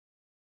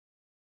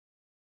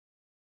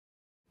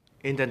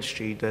In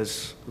dentistry,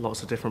 there's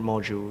lots of different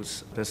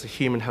modules. There's the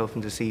human health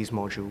and disease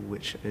module,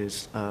 which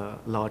is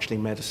largely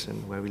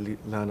medicine, where we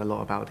learn a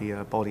lot about the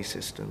body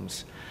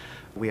systems.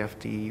 We have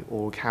the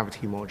oral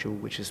cavity module,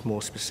 which is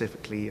more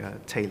specifically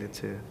tailored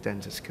to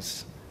dentists,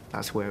 because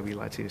that's where we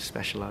like to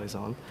specialise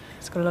on.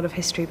 It's got a lot of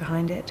history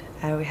behind it.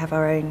 We have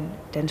our own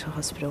dental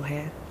hospital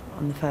here.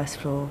 On the first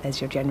floor,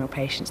 there's your general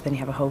patients, then you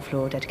have a whole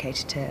floor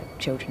dedicated to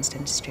children's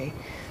dentistry.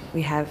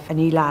 We have a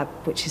new lab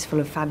which is full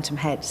of phantom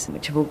heads,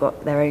 which have all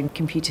got their own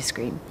computer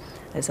screen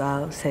as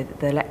well, so that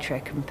the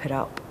lecturer can put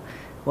up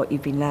what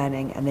you've been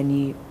learning and then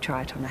you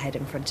try it on the head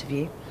in front of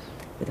you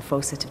with a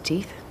full set of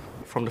teeth.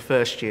 From the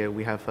first year,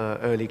 we have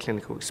early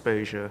clinical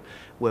exposure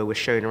where we're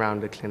shown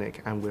around the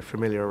clinic and we're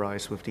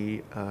familiarised with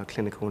the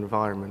clinical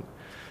environment.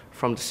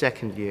 From the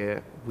second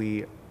year,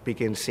 we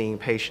begin seeing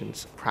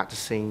patients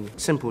practicing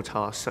simple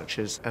tasks such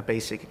as a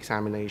basic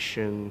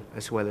examination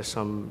as well as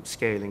some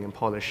scaling and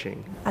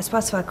polishing. As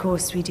part of our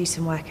course, we do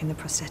some work in the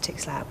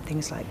prosthetics lab,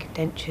 things like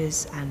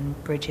dentures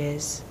and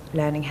bridges,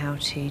 learning how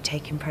to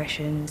take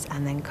impressions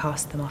and then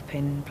cast them up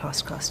in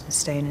plaster cast and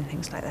stone and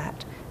things like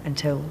that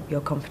until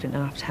you're confident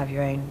enough to have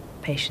your own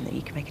patient that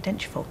you can make a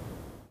denture for.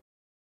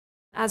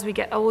 As we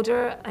get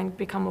older and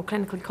become more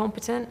clinically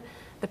competent,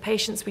 the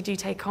patients we do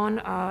take on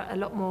are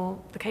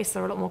the cases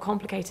are a lot more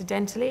complicated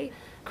dentally.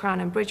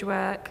 Crown and bridge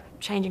work,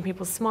 changing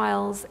people's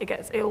smiles,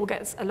 it all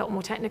gets a lot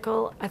more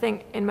technical. I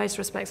think in most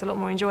respects a lot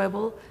more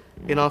enjoyable.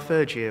 In our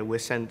third year, we're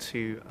sent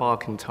to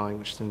Barkentine,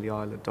 which is in the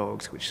Isle of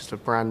Dogs, which is a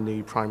brand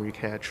new primary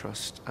care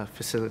trust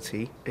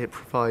facility. It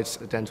provides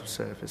a dental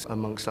service,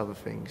 amongst other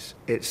things.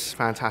 It's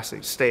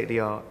fantastic, state of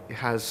the art. It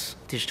has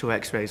digital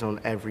x-rays on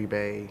every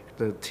bay.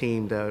 The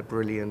team, they're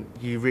brilliant.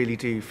 You really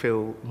do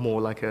feel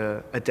more like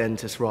a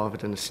dentist rather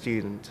than a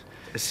student.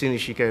 As soon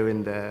as you go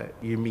in there,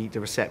 you meet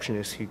the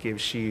receptionist who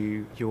gives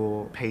you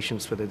your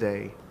patients for the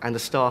day. And the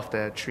staff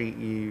there treat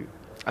you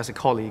as a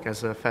colleague,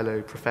 as a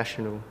fellow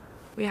professional.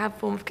 We have a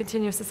form of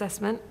continuous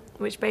assessment,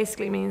 which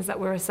basically means that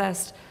we're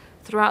assessed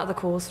throughout the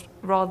course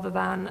rather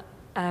than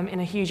in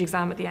a huge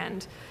exam at the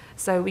end.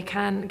 So we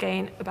can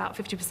gain about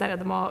 50% of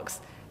the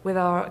marks with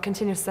our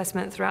continuous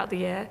assessment throughout the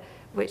year,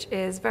 which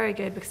is very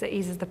good because it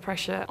eases the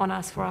pressure on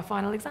us for our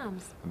final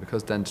exams. And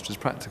because dentistry is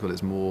practical,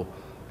 it's more,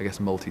 I guess,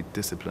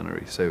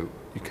 multidisciplinary. So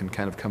you can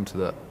kind of come to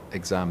the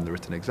exam, the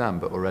written exam,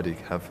 but already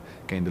have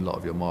gained a lot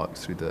of your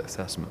marks through the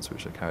assessments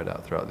which are carried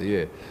out throughout the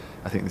year.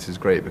 I think this is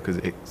great because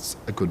it's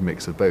a good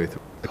mix of both,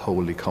 a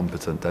wholly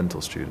competent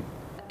dental student.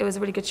 It was a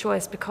really good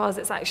choice because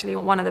it's actually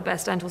one of the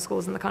best dental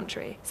schools in the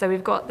country. So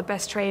we've got the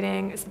best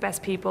training, it's the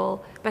best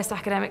people, best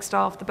academic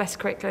staff, the best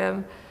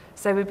curriculum.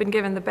 So we've been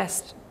given the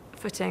best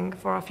footing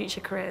for our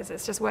future careers.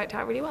 It's just worked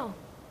out really well.